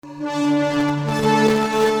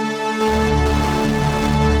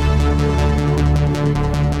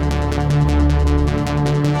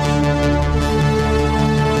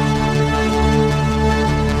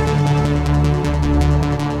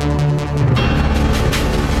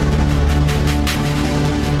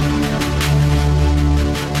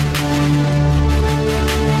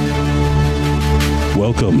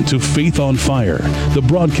Welcome to Faith on Fire, the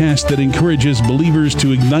broadcast that encourages believers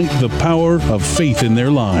to ignite the power of faith in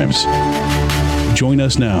their lives. Join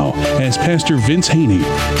us now as Pastor Vince Haynie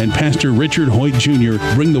and Pastor Richard Hoyt Jr.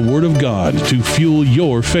 bring the Word of God to fuel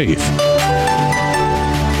your faith.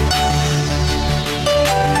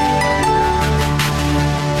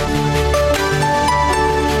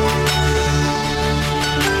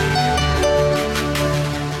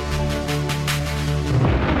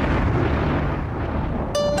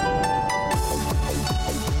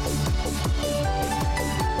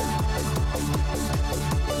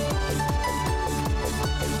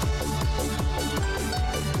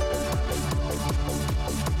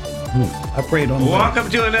 I prayed on the Welcome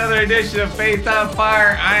to another edition of Faith on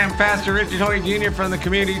Fire. I am Pastor Richard Hoyt Jr. from the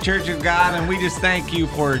Community Church of God, and we just thank you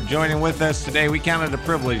for joining with us today. We count it a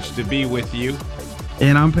privilege to be with you.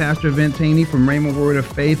 And I'm Pastor Vince Haynie from Rhema Word of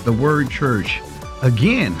Faith, the Word Church.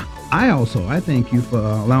 Again, I thank you for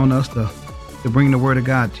allowing us to bring the Word of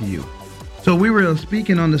God to you. So we were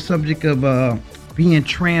speaking on the subject of being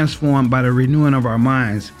transformed by the renewing of our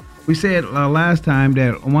minds. We said last time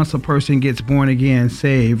that once a person gets born again,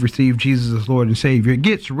 saved, received Jesus as Lord and Savior,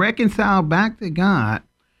 gets reconciled back to God,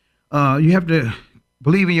 you have to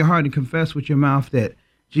believe in your heart and confess with your mouth that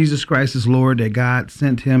Jesus Christ is Lord, that God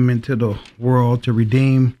sent him into the world to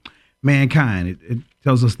redeem mankind. It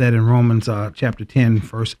tells us that in Romans chapter 10,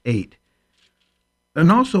 verse 8.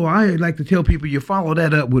 And also, I like to tell people you follow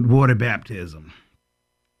that up with water baptism.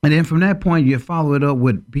 And then from that point, you follow it up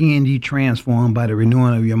with being ye transformed by the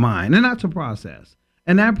renewing of your mind. And that's a process.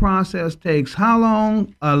 And that process takes how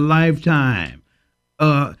long? A lifetime.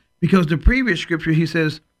 Because the previous scripture, he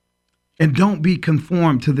says, and don't be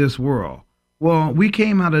conformed to this world. Well, we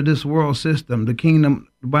came out of this world system. The kingdom,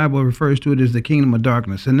 the Bible refers to it as the kingdom of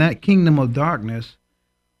darkness. And that kingdom of darkness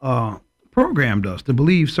programmed us to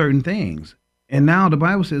believe certain things. And now the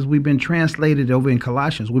Bible says we've been translated over in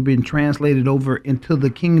Colossians. We've been translated over into the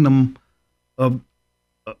kingdom of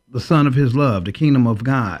the Son of his love, the kingdom of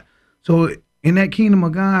God. So in that kingdom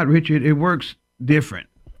of God, Richard, it works different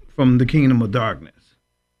from the kingdom of darkness.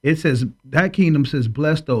 It says, that kingdom says,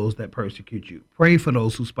 bless those that persecute you. Pray for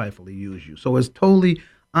those who spitefully use you. So it's totally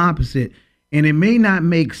opposite. And it may not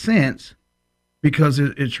make sense because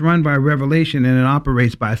it's run by revelation and it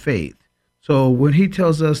operates by faith. So when he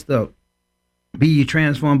tells us to be ye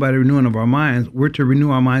transformed by the renewing of our minds, we're to renew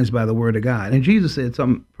our minds by the word of God. And Jesus said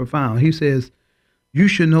something profound. He says, you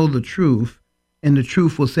should know the truth, and the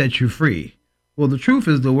truth will set you free. Well, the truth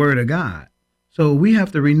is the word of God. So we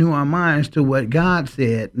have to renew our minds to what God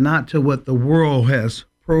said, not to what the world has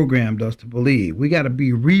programmed us to believe. We got to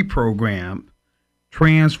be reprogrammed,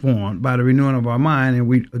 transformed by the renewing of our mind. And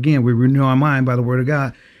we renew our mind by the word of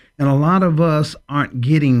God. And a lot of us aren't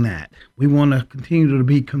getting that. We want to continue to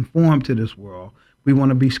be conformed to this world. We want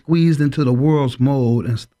to be squeezed into the world's mold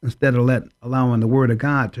instead of allowing the word of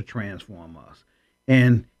God to transform us.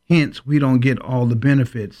 And hence, we don't get all the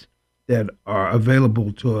benefits that are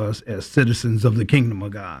available to us as citizens of the kingdom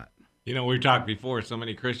of God. You know, we talked before, so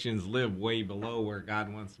many Christians live way below where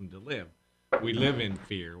God wants them to live. We live in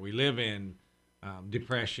fear. We live in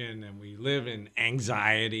depression, and we live in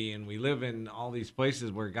anxiety, and we live in all these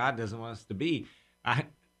places where God doesn't want us to be.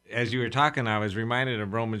 As you were talking, I was reminded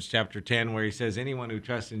of Romans chapter 10, where he says, anyone who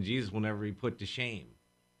trusts in Jesus will never be put to shame.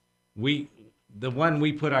 The one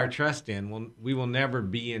we put our trust in, we will never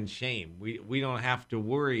be in shame. We don't have to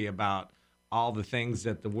worry about all the things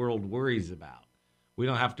that the world worries about. We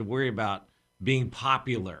don't have to worry about being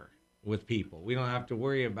popular with people. We don't have to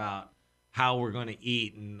worry about how we're going to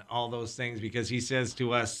eat and all those things, because he says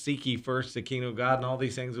to us, seek ye first the kingdom of God, and all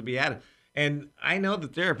these things will be added. And I know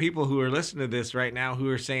that there are people who are listening to this right now who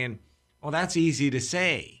are saying, well, that's easy to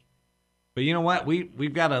say. But you know what?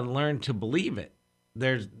 We've got to learn to believe it.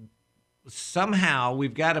 Somehow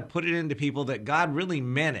we've got to put it into people that God really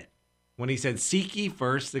meant it when he said, seek ye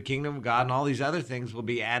first the kingdom of God, and all these other things will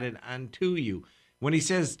be added unto you. When he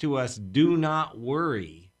says to us, do not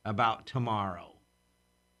worry about tomorrow.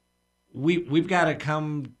 We've got to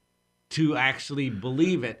come to actually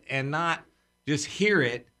believe it, and not just hear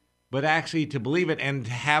it, but actually to believe it and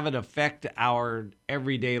to have it affect our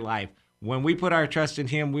everyday life. When we put our trust in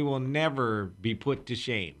him, we will never be put to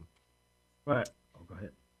shame. Right. Oh, go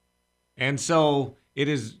ahead. And so it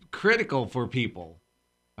is critical for people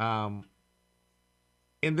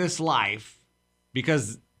in this life,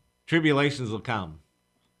 because tribulations will come.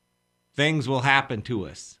 Things will happen to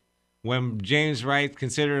us. When James writes,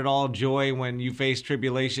 consider it all joy when you face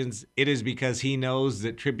tribulations, it is because he knows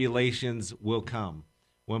that tribulations will come.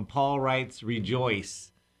 When Paul writes,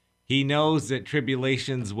 rejoice, he knows that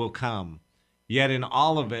tribulations will come. Yet in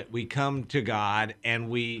all of it, we come to God and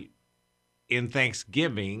we, in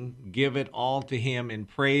thanksgiving, give it all to him in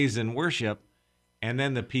praise and worship, and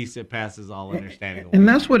then the peace that passes all understanding. And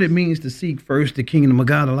that's what it means to seek first the kingdom of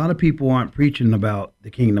God. A lot of people aren't preaching about the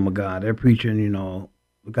kingdom of God. They're preaching, the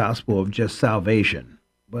gospel of just salvation.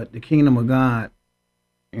 But the kingdom of God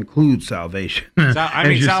includes salvation.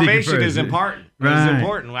 Salvation is important. Right.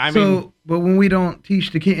 It's important. But when we don't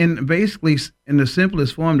teach the king, and basically in the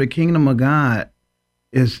simplest form, the kingdom of God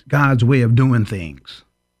is God's way of doing things.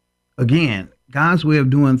 Again, God's way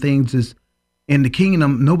of doing things is in the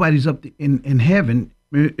kingdom. Nobody's up in heaven.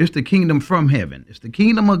 It's the kingdom from heaven. It's the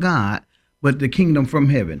kingdom of God, but the kingdom from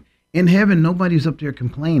heaven. In heaven, nobody's up there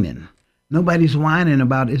complaining. Nobody's whining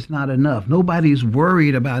about it's not enough. Nobody's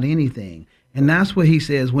worried about anything. And that's what he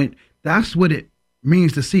says. That's what it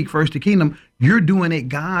means to seek first the kingdom. You're doing it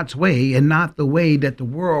God's way and not the way that the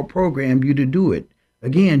world programmed you to do it.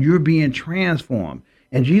 Again, you're being transformed.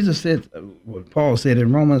 And Jesus said, what Paul said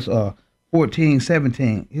in Romans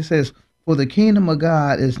 14:17, he says, for the kingdom of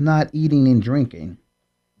God is not eating and drinking,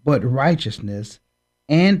 but righteousness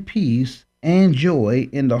and peace and joy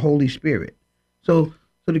in the Holy Spirit. So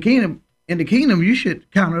the kingdom, in the kingdom, you should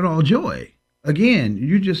count it all joy. Again,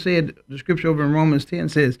 you just said the scripture over in Romans 10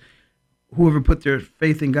 says, whoever put their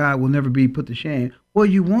faith in God will never be put to shame. Well,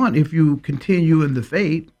 you want, if you continue in the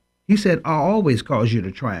faith, he said, I'll always cause you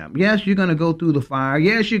to triumph. Yes, you're going to go through the fire.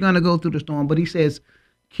 Yes, you're going to go through the storm. But he says,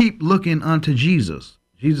 keep looking unto Jesus.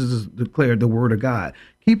 Jesus has declared the word of God.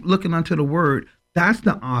 Keep looking unto the word. That's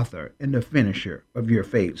the author and the finisher of your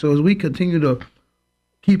faith. So as we continue to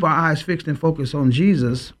keep our eyes fixed and focused on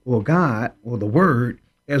Jesus or God or the word,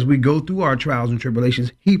 as we go through our trials and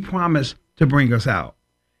tribulations, he promised to bring us out.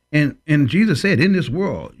 And Jesus said, in this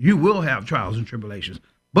world, you will have trials and tribulations,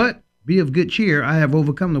 but be of good cheer. I have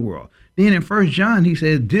overcome the world. Then in 1 John, he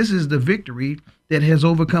said, this is the victory that has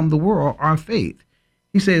overcome the world, our faith.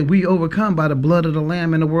 He said, we overcome by the blood of the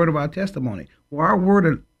Lamb and the word of our testimony. Well,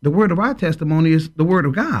 the word of our testimony is the word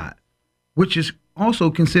of God, which is also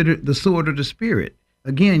considered the sword of the Spirit.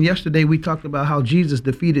 Again, yesterday we talked about how Jesus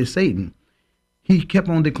defeated Satan. He kept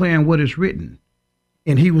on declaring what is written,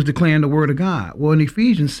 and he was declaring the word of God. Well, in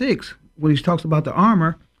Ephesians 6, when he talks about the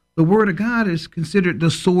armor, the word of God is considered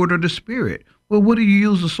the sword of the Spirit. Well, what do you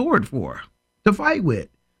use the sword for? To fight with.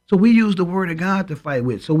 So we use the word of God to fight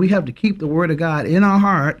with. So we have to keep the word of God in our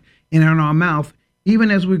heart and in our mouth,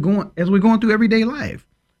 even as we're going through everyday life.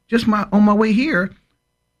 Just on my way here,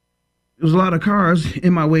 there was a lot of cars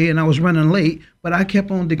in my way, and I was running late, but I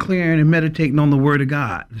kept on declaring and meditating on the word of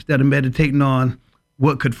God instead of meditating on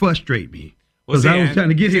what could frustrate me. Because I was trying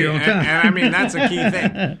to get here on time. And I mean, that's a key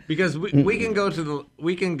thing, because we can go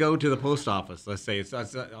to the post office. Let's say it's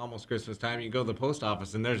almost Christmas time. You go to the post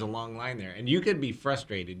office, and there's a long line there, and you could be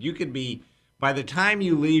frustrated. You could be, by the time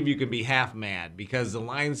you leave, you could be half mad because the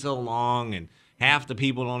line's so long, and half the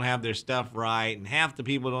people don't have their stuff right, and half the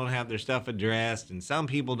people don't have their stuff addressed, and some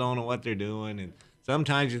people don't know what they're doing, and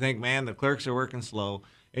sometimes you think, man, the clerks are working slow.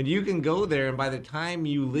 And you can go there, and by the time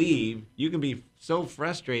you leave, you can be so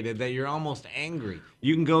frustrated that you're almost angry.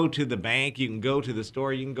 You can go to the bank, you can go to the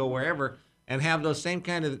store, you can go wherever, and have those same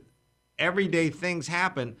kind of everyday things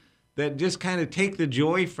happen that just kind of take the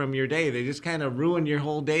joy from your day. They just kind of ruin your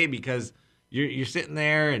whole day because you're sitting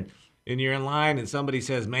there and you're in line, and somebody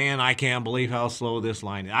says, man, I can't believe how slow this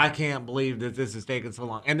line is. I can't believe that this is taking so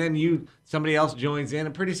long. And then somebody else joins in,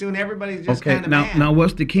 and pretty soon everybody's just kind of mad. Now,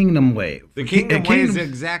 what's the kingdom way? The kingdom way is the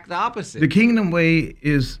exact opposite. The kingdom way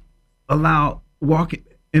is walk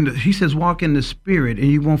in the spirit,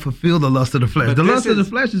 and you won't fulfill the lust of the flesh. The lust of the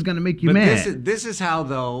flesh is going to make you mad. This is how,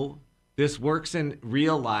 though, this works in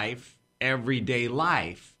real life, everyday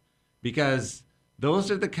life, because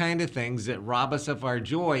those are the kind of things that rob us of our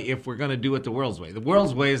joy if we're going to do it the world's way. The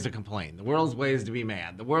world's way is to complain. The world's way is to be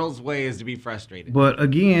mad. The world's way is to be frustrated. But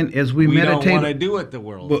again, as we meditate, don't want to do it the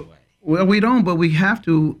world's way. Well, we don't, but we have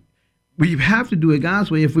to. We have to do it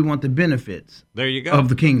God's way if we want the benefits. There you go. Of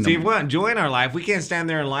the kingdom. See, if we want joy in our life, we can't stand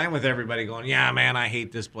there in line with everybody going, "Yeah, man, I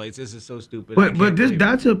hate this place. This is so stupid." But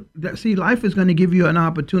life is going to give you an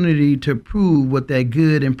opportunity to prove what that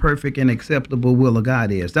good and perfect and acceptable will of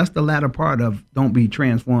God is. That's the latter part of don't be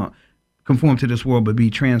conform to this world, but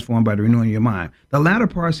be transformed by the renewing of your mind. The latter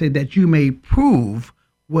part said that you may prove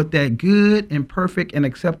what that good and perfect and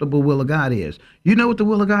acceptable will of God is. You know what the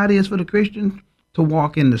will of God is for the Christian? To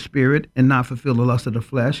walk in the Spirit and not fulfill the lust of the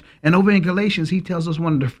flesh. And over in Galatians, he tells us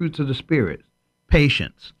one of the fruits of the Spirit,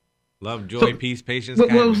 patience. Love, joy, peace, patience,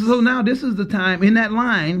 kindness. So now this is the time in that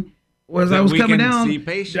line, as I was coming down,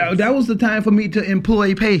 that was the time for me to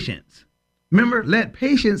employ patience. Remember, let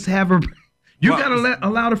patience have a... You got to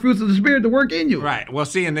allow the fruits of the Spirit to work in you. Right. Well,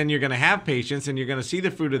 see, and then you're going to have patience, and you're going to see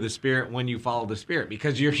the fruit of the Spirit when you follow the Spirit,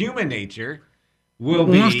 because your human nature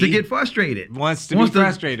wants to get frustrated. Wants to be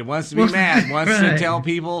frustrated, wants to be mad, wants to tell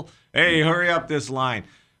people, hey, hurry up this line.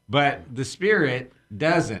 But the Spirit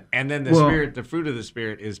doesn't. And then the Spirit, the fruit of the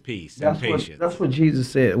Spirit is peace and patience. That's what Jesus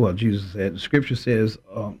said. Well, Jesus said, the Scripture says,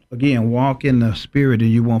 again, walk in the Spirit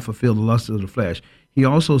and you won't fulfill the lust of the flesh. He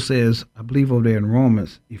also says, I believe over there in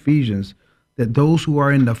Romans, Ephesians, that those who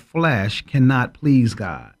are in the flesh cannot please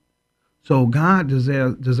God. So God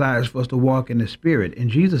desires for us to walk in the Spirit. And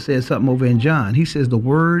Jesus says something over in John. He says, the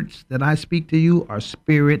words that I speak to you are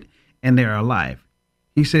spirit and they are life.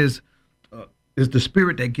 He says, it's the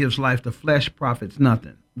Spirit that gives life. The flesh profits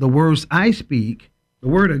nothing. The words I speak, the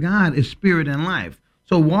word of God is spirit and life.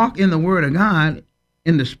 So walk in the word of God,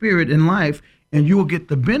 in the Spirit and life, and you will get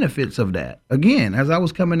the benefits of that. Again, as I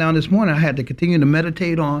was coming down this morning, I had to continue to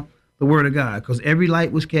meditate on the word of God, because every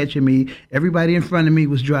light was catching me. Everybody in front of me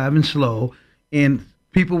was driving slow, and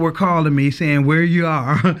people were calling me saying, where you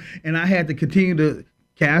are. And I had to continue to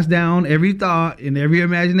cast down every thought and every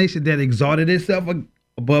imagination that exalted itself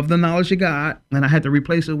above the knowledge of God. And I had to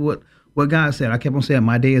replace it with what God said. I kept on saying,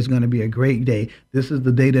 my day is going to be a great day. This is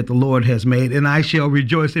the day that the Lord has made, and I shall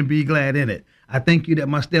rejoice and be glad in it. I thank you that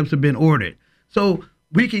my steps have been ordered. So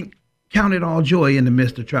we can count it all joy in the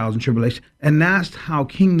midst of trials and tribulation. And that's how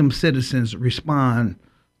kingdom citizens respond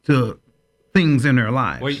to things in their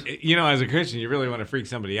lives. Well, you know, as a Christian, you really want to freak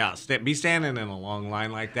somebody out. Be standing in a long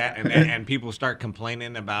line like that, and people start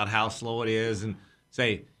complaining about how slow it is, and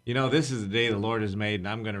say, you know, this is the day the Lord has made, and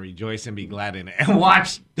I'm going to rejoice and be glad in it. And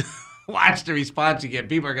watch the response you get.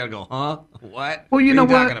 People are going to go, huh? What? Well, you know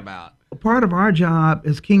what are you what? Talking about? Part of our job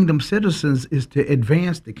as kingdom citizens is to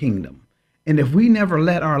advance the kingdom. And if we never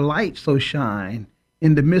let our light so shine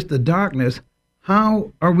in the midst of darkness,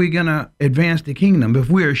 how are we going to advance the kingdom if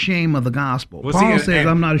we're ashamed of the gospel? Well, Paul says,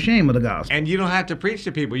 I'm not ashamed of the gospel. And you don't have to preach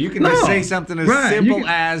to people. You can just say something as simple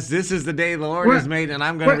as, this is the day the Lord has made, and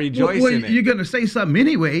I'm going to rejoice in it. You're going to say something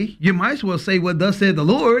anyway. You might as well say what thus said the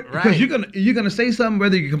Lord, because you're going to say something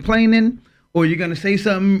whether you're complaining or you're going to say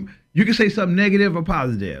something. You can say something negative or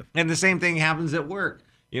positive. And the same thing happens at work.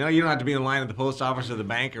 You know, you don't have to be in line at the post office or the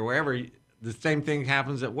bank or wherever. The same thing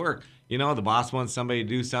happens at work. You know, the boss wants somebody to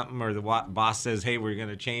do something, or the boss says, hey, we're going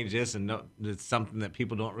to change this, and it's something that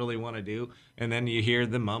people don't really want to do. And then you hear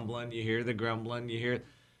the mumbling, you hear the grumbling,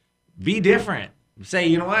 be different. Say,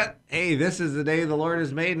 you know what? Hey, this is the day the Lord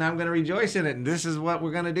has made, and I'm going to rejoice in it. And this is what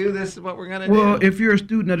we're going to do. This is what we're going to do. Well, if you're a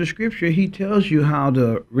student of the Scripture, he tells you how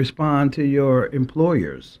to respond to your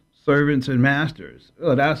employers, servants and masters.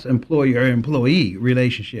 Oh, that's employer-employee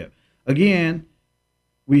relationship. Again,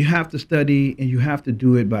 we have to study, and you have to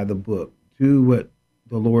do it by the book. Do what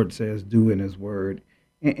the Lord says, do in his word,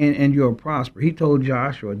 and you'll prosper. He told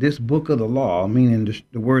Joshua, this book of the law, meaning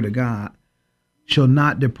the word of God, shall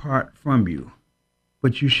not depart from you,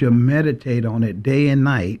 but you shall meditate on it day and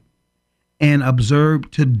night and observe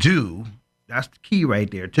to do. That's the key right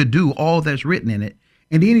there, to do all that's written in it.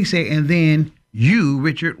 And then he said, and then you,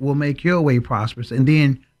 Richard, will make your way prosperous, and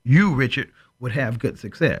then you, Richard, would have good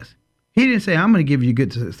success. He didn't say, I'm going to give you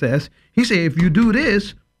good success. He said, if you do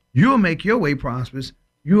this, you'll make your way prosperous.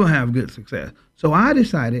 You'll have good success. So I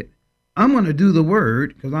decided I'm going to do the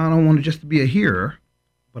word, because I don't want to just be a hearer,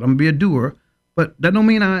 but I'm going to be a doer. But that don't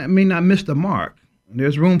mean I may not miss the mark.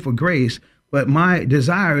 There's room for grace, but my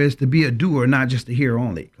desire is to be a doer, not just a hearer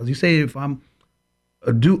only. Because he said, if I'm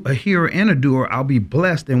a hearer and a doer, I'll be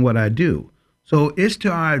blessed in what I do. So it's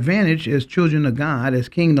to our advantage as children of God, as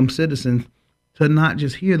kingdom citizens, to not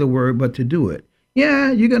just hear the word, but to do it. Yeah,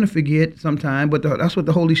 you're going to forget sometime, but that's what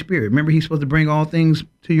the Holy Spirit. Remember, he's supposed to bring all things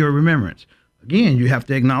to your remembrance. Again, you have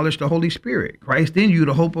to acknowledge the Holy Spirit. Christ in you,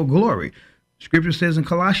 the hope of glory. Scripture says in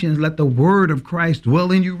Colossians, let the word of Christ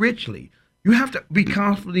dwell in you richly. You have to be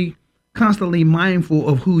constantly mindful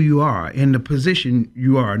of who you are and the position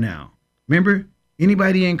you are now. Remember,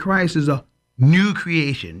 anybody in Christ is a new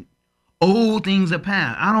creation. Old things are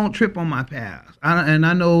past. I don't trip on my past. And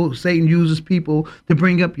I know Satan uses people to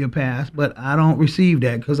bring up your past, but I don't receive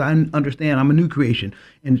that, because I understand I'm a new creation.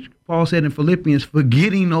 And Paul said in Philippians,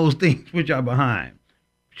 forgetting those things which are behind.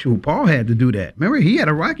 Sure, Paul had to do that. Remember, he had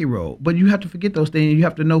a rocky road, but you have to forget those things. You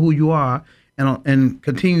have to know who you are and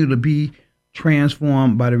continue to be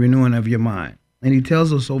transformed by the renewing of your mind. And he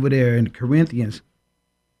tells us over there in Corinthians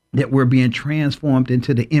that we're being transformed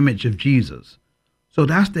into the image of Jesus. So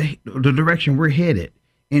that's the direction we're headed,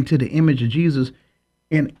 into the image of Jesus.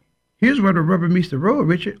 And here's where the rubber meets the road,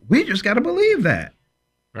 Richard. We just got to believe that.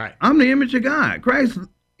 Right. I'm the image of God. Christ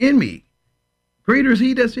in me. Greater is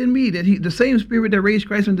he that's in me, the same spirit that raised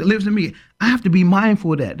Christ and that lives in me. I have to be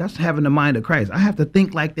mindful of that. That's having the mind of Christ. I have to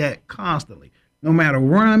think like that constantly. No matter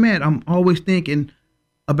where I'm at, I'm always thinking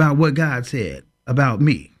about what God said about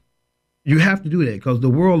me. You have to do that because the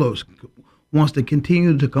world wants to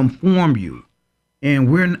continue to conform you.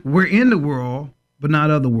 And we're in the world, but not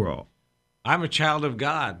of the world. I'm a child of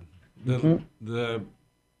God. The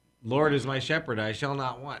Lord is my shepherd, I shall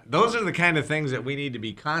not want. Those are the kind of things that we need to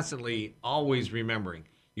be constantly always remembering.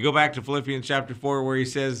 You go back to Philippians chapter 4 where he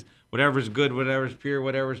says, whatever is good, whatever is pure,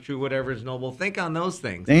 whatever is true, whatever is noble, think on those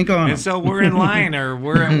things. Think on them. And so we're in line or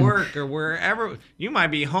we're at work or wherever. You might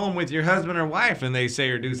be home with your husband or wife and they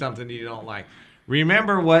say or do something you don't like.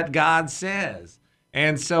 Remember what God says.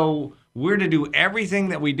 And so we're to do everything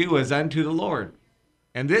that we do as unto the Lord.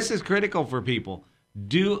 And this is critical for people.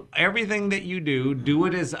 Do everything that you do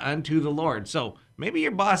it as unto the Lord. So maybe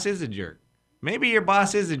your boss is a jerk. Maybe your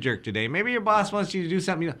boss is a jerk today. Maybe your boss wants you to do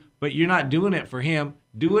something, but you're not doing it for him.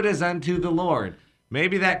 Do it as unto the Lord.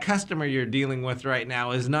 Maybe that customer you're dealing with right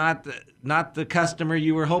now is not the customer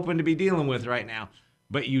you were hoping to be dealing with right now,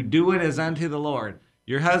 but you do it as unto the Lord.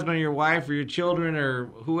 Your husband or your wife or your children or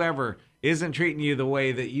whoever isn't treating you the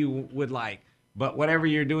way that you would like, but whatever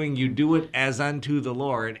you're doing, you do it as unto the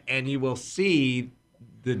Lord, and you will see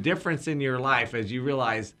the difference in your life as you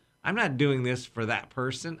realize, I'm not doing this for that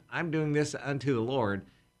person. I'm doing this unto the Lord.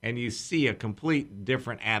 And you see a complete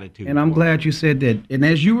different attitude. And I'm glad you said that. And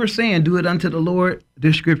as you were saying, do it unto the Lord,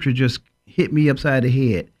 this scripture just hit me upside the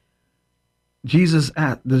head.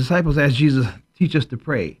 The disciples asked Jesus, teach us to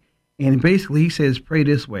pray. And basically he says, pray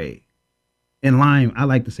this way. In line, I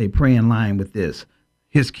like to say pray in line with this.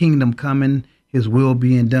 His kingdom coming, his will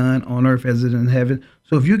being done on earth as it is in heaven.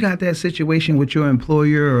 So if you got that situation with your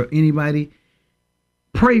employer or anybody,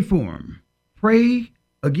 pray for them. Pray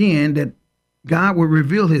again that God will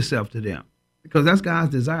reveal himself to them, because that's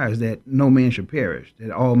God's desires, that no man should perish,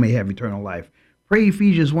 that all may have eternal life. Pray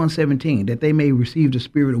Ephesians 1:17, that they may receive the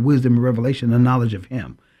spirit of wisdom and revelation and knowledge of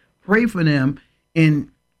him. Pray for them.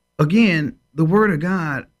 And again, the word of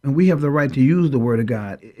God, and we have the right to use the word of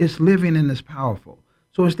God, it's living and it's powerful.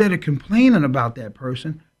 So instead of complaining about that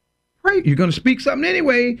person, pray. You're going to speak something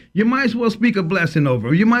anyway. You might as well speak a blessing over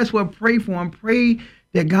them. You might as well pray for them. Pray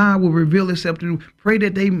that God will reveal himself to them. Pray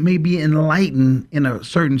that they may be enlightened in a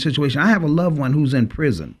certain situation. I have a loved one who's in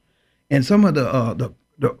prison, and some of the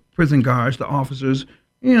prison guards, the officers,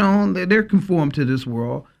 they're conformed to this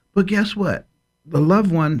world. But guess what? The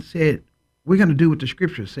loved one said, we're going to do what the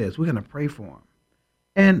scripture says. We're going to pray for them.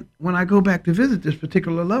 And when I go back to visit this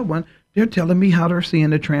particular loved one, they're telling me how they're seeing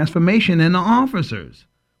the transformation in the officers.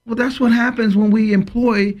 Well, that's what happens when we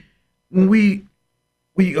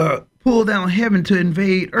pull down heaven to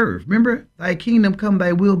invade earth. Remember, thy kingdom come,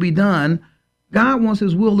 thy will be done. God wants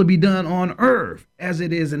his will to be done on earth as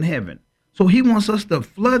it is in heaven. So he wants us to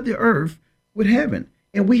flood the earth with heaven.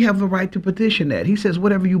 And we have the right to petition that. He says,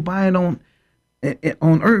 whatever you bind on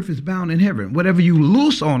earth is bound in heaven. Whatever you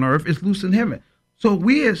loose on earth is loose in heaven. So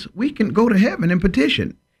we can go to heaven and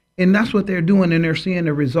petition. And that's what they're doing, and they're seeing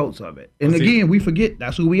the results of it. And again, we forget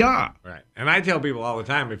that's who we are. Right. And I tell people all the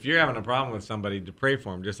time, if you're having a problem with somebody, to pray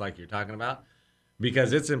for them, just like you're talking about,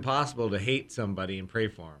 because it's impossible to hate somebody and pray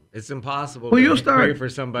for them. It's impossible to pray for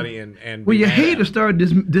somebody and well, your hate will start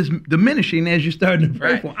diminishing as you start to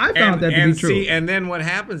pray for them. I found that to be true. And then what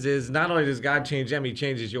happens is, not only does God change them, he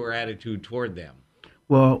changes your attitude toward them.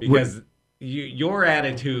 Well, because your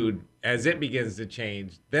attitude, as it begins to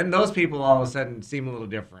change, then those people all of a sudden seem a little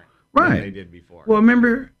different than they did before. Well,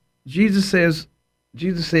 remember, Jesus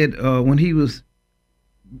said when he was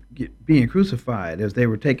being crucified, as they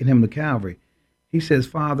were taking him to Calvary, he says,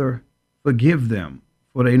 Father, forgive them,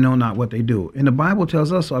 for they know not what they do. And the Bible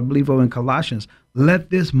tells us, I believe over in Colossians, let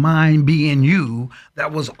this mind be in you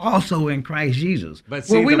that was also in Christ Jesus. But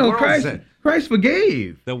see, we know Christ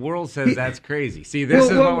forgave. The world says that's crazy. See, this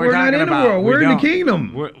is what we're talking about. We're not in the world. We're in the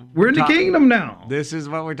kingdom. We're in the kingdom now. This is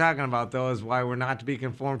what we're talking about, though, is why we're not to be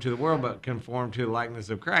conformed to the world, but conformed to the likeness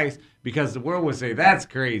of Christ, because the world would say that's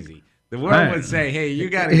crazy. The world would say, hey, you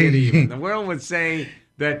got to get even. The world would say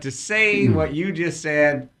that to say what you just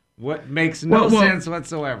said, what makes no sense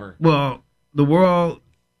whatsoever. Well, the world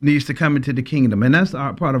needs to come into the kingdom, and that's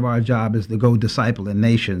part of our job, is to go discipling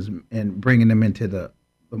nations and bringing them into the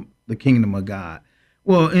kingdom of God.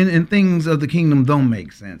 Well, and things of the kingdom don't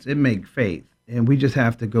make sense. It makes faith. And we just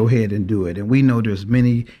have to go ahead and do it. And we know there's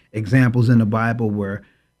many examples in the Bible where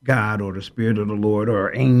God or the Spirit of the Lord or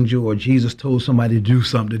an angel or Jesus told somebody to do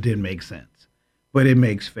something that didn't make sense. But it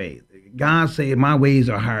makes faith. God said, my ways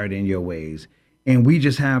are higher than your ways. And we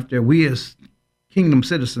just have to, we as kingdom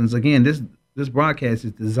citizens, again, this broadcast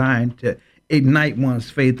is designed to ignite one's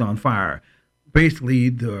faith on fire.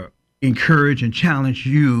 Basically, to encourage and challenge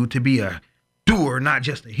you to be a doer, not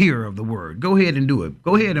just a hearer of the word. Go ahead and do it.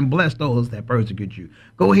 Go ahead and bless those that persecute you.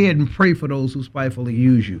 Go ahead and pray for those who spitefully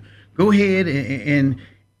use you. Go ahead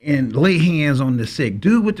and lay hands on the sick.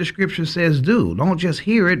 Do what the scripture says do. Don't just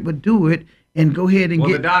hear it, but do it. And go ahead and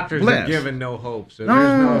get the doctors blessed. are given no hope, so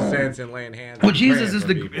there's no sense in laying hands. Well, Jesus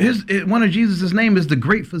is one of Jesus' name is the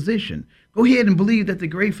great physician. Go ahead and believe that the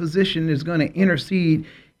great physician is going to intercede.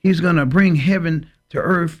 He's going to bring heaven to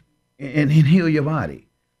earth and heal your body.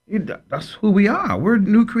 That's who we are. We're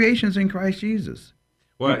new creations in Christ Jesus.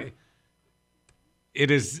 Well,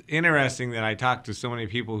 it is interesting that I talk to so many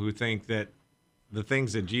people who think that the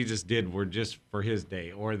things that Jesus did were just for his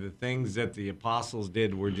day, or the things that the apostles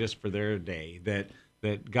did were just for their day,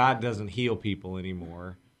 that God doesn't heal people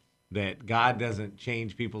anymore, that God doesn't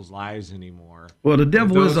change people's lives anymore. Well, the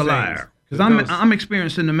devil is a liar, because I'm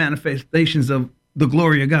experiencing the manifestations of the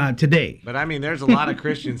glory of God today. But I mean, there's a lot of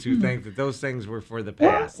Christians who think that those things were for the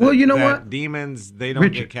past. Well, you know what? Demons, they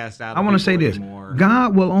don't get cast out of I want to say this. Anymore.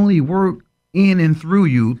 God will only work in and through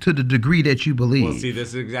you to the degree that you believe. Well, see, this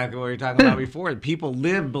is exactly what we were talking about before. People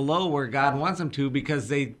live below where God wants them to because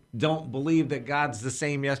they don't believe that God's the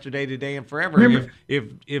same yesterday, today, and forever. Remember,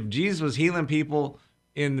 if Jesus was healing people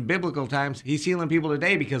in the biblical times, he's healing people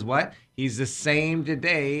today because what? He's the same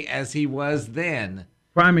today as he was then.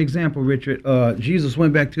 Prime example, Richard. Jesus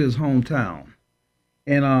went back to his hometown,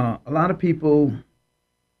 and a lot of people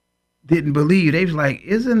didn't believe. They was like,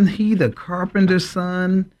 "Isn't he the carpenter's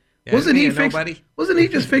son? Yeah, wasn't he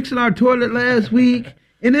just fixing our toilet last week?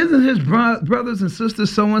 And isn't his brothers and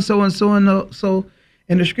sisters so and so and so and so?"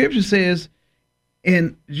 And the scripture says,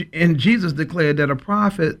 and Jesus declared that a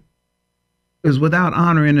prophet is without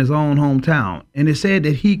honor in his own hometown, and it said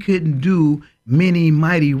that he couldn't do many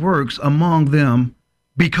mighty works among them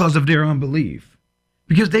because of their unbelief,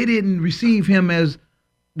 because they didn't receive him as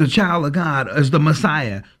the child of God, as the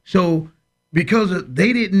Messiah. So because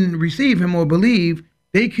they didn't receive him or believe,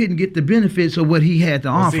 they couldn't get the benefits of what he had to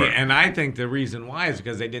offer. See, and I think the reason why is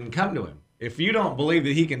because they didn't come to him. If you don't believe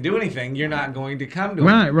that he can do anything, you're not going to come to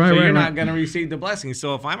him. So you're not going to receive the blessing.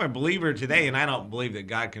 So if I'm a believer today and I don't believe that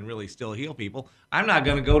God can really still heal people, I'm not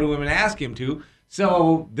going to go to him and ask him to.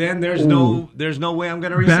 So then there's no way I'm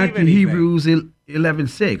going to receive anything. Back to Hebrews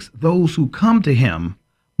 11:6, those who come to him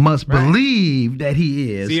must believe that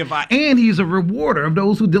he is, and he's a rewarder of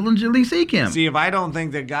those who diligently seek him. See, if I don't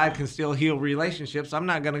think that God can still heal relationships, I'm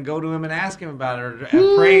not going to go to him and ask him about it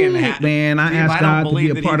or pray and man, I ask God to be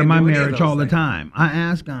a part of my marriage all the time. I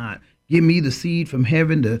ask God, give me the seed from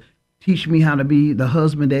heaven to teach me how to be the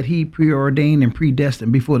husband that he preordained and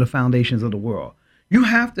predestined before the foundations of the world. You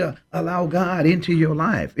have to allow God into your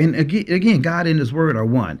life. And again, God and his word are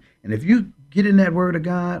one. And if you get in that word of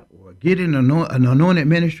God or get in an anointed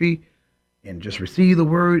ministry and just receive the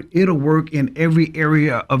word, it'll work in every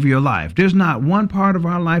area of your life. There's not one part of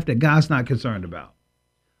our life that God's not concerned about.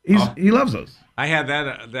 He loves us. I had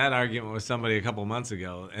that argument with somebody a couple months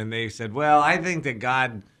ago, and they said, well, I think that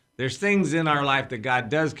God, there's things in our life that God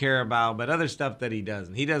does care about, but other stuff that he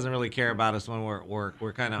doesn't. He doesn't really care about us when we're at work.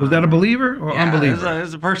 We're kind of... Was that a believer or unbeliever?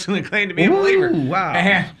 There's a person that claimed to be a believer. Wow.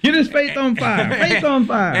 Get his faith on fire. Faith on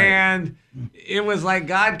fire. And it was like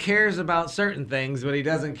God cares about certain things, but he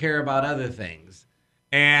doesn't care about other things.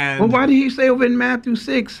 And well, why did he say over in Matthew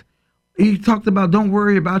 6, he talked about don't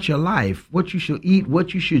worry about your life, what you should eat,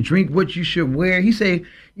 what you should drink, what you should wear. He said,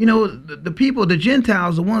 you know, the people, the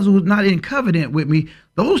Gentiles, the ones who are not in covenant with me,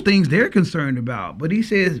 those things they're concerned about. But he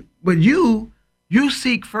says, but you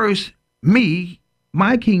seek first me,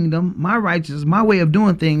 my kingdom, my righteousness, my way of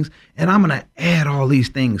doing things, and I'm going to add all these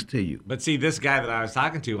things to you. But see, this guy that I was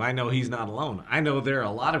talking to, I know he's not alone. I know there are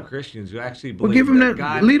a lot of Christians who actually believe give him that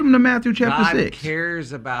God, lead him to Matthew chapter 6. God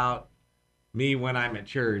cares about me when I'm at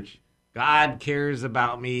church. God cares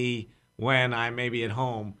about me when I'm maybe at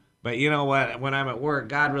home. But you know what? When I'm at work,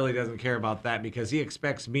 God really doesn't care about that because he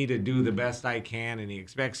expects me to do the best I can, and he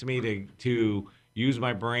expects me to use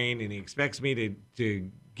my brain, and he expects me to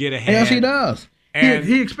get ahead. Yes, he does. And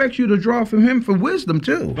he expects you to draw from him for wisdom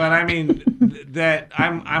too. But I mean, that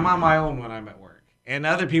I'm on my own when I'm at work. And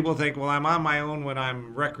other people think, well, I'm on my own when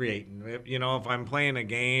I'm recreating. If I'm playing a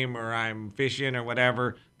game or I'm fishing or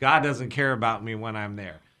whatever, God doesn't care about me when I'm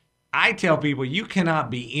there. I tell people you cannot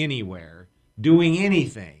be anywhere doing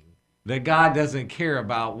anything that God doesn't care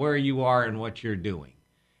about where you are and what you're doing.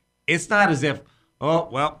 It's not as if, oh,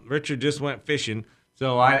 well, Richard just went fishing,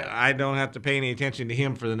 so I don't have to pay any attention to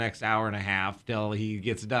him for the next hour and a half till he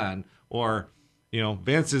gets done. Or,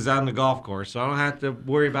 Vince is on the golf course, so I don't have to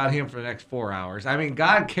worry about him for the next 4 hours. I mean,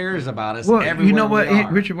 God cares about us everywhere you know what, we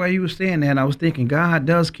are. Richard, while you were saying that, I was thinking God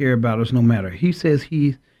does care about us no matter. He says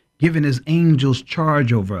he's given his angels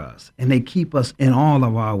charge over us, and they keep us in all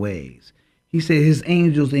of our ways. He said his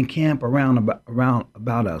angels encamp around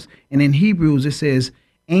about us. And in Hebrews, it says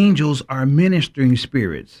angels are ministering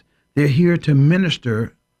spirits. They're here to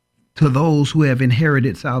minister to those who have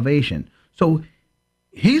inherited salvation. So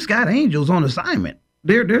he's got angels on assignment.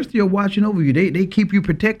 They're still watching over you. They keep you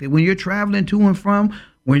protected. When you're traveling to and from,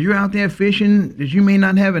 when you're out there fishing, that you may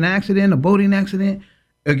not have an accident, a boating accident.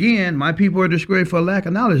 Again, my people are discouraged for lack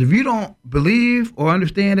of knowledge. If you don't believe or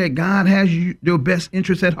understand that God has your best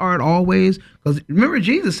interest at heart always, because remember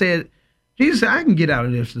Jesus said, I can get out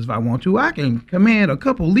of this if I want to. I can command a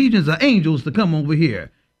couple legions of angels to come over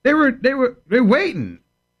here. They're waiting.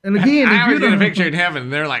 And again, I was in a picture in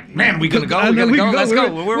heaven. They're like, man, we gonna go. Let's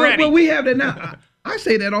go. We're ready. Well, we have that now. I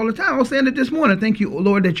say that all the time. I was saying it this morning. Thank you,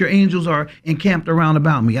 Lord, that your angels are encamped around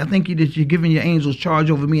about me. I thank you that you're giving your angels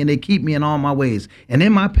charge over me, and they keep me in all my ways. And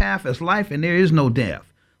in my path is life, and there is no death.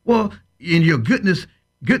 Well, in your goodness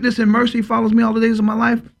and mercy follows me all the days of my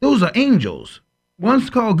life. Those are angels.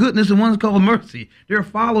 One's called goodness and one's called mercy. They're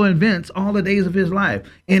following Vince all the days of his life.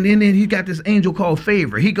 And then he's got this angel called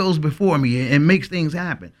favor. He goes before me and makes things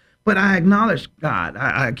happen. But I acknowledge God.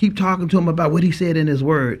 I keep talking to him about what he said in his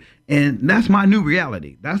word. And that's my new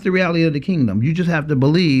reality. That's the reality of the kingdom. You just have to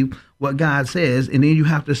believe what God says, and then you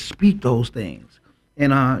have to speak those things.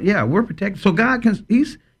 And we're protected. So God,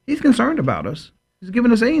 he's concerned about us. He's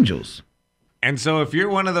given us angels. And so if you're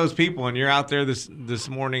one of those people and you're out there this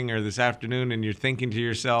morning or this afternoon and you're thinking to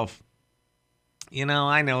yourself,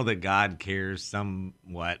 I know that God cares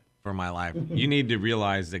somewhat for my life. You need to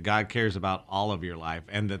realize that God cares about all of your life,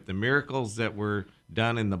 and that the miracles that were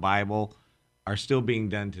done in the Bible are still being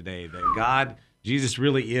done today. That Jesus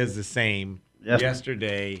really is the same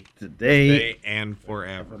yesterday, today, and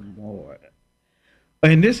forevermore.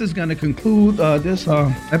 And this is going to conclude this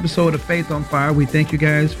episode of Faith on Fire. We thank you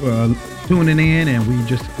guys for tuning in, and we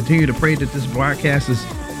just continue to pray that this broadcast is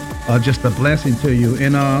just a blessing to you.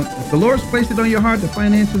 And if the Lord's placed it on your heart to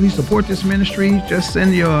financially support this ministry, just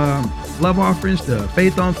send your love offerings to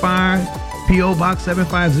Faith on Fire, P.O. Box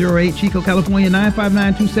 7508, Chico, California,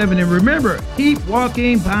 95927. And remember, keep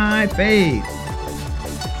walking by faith.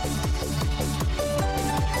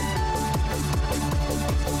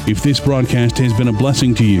 If this broadcast has been a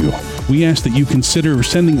blessing to you, we ask that you consider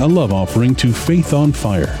sending a love offering to Faith on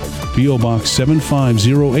Fire, P.O. Box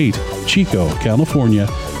 7508, Chico, California,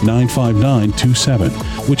 95927,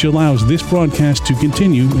 which allows this broadcast to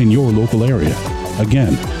continue in your local area.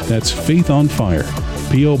 Again, that's Faith on Fire,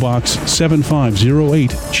 P.O. Box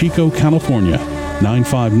 7508, Chico, California,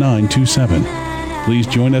 95927. Please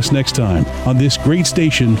join us next time on this great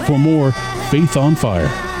station for more Faith on Fire.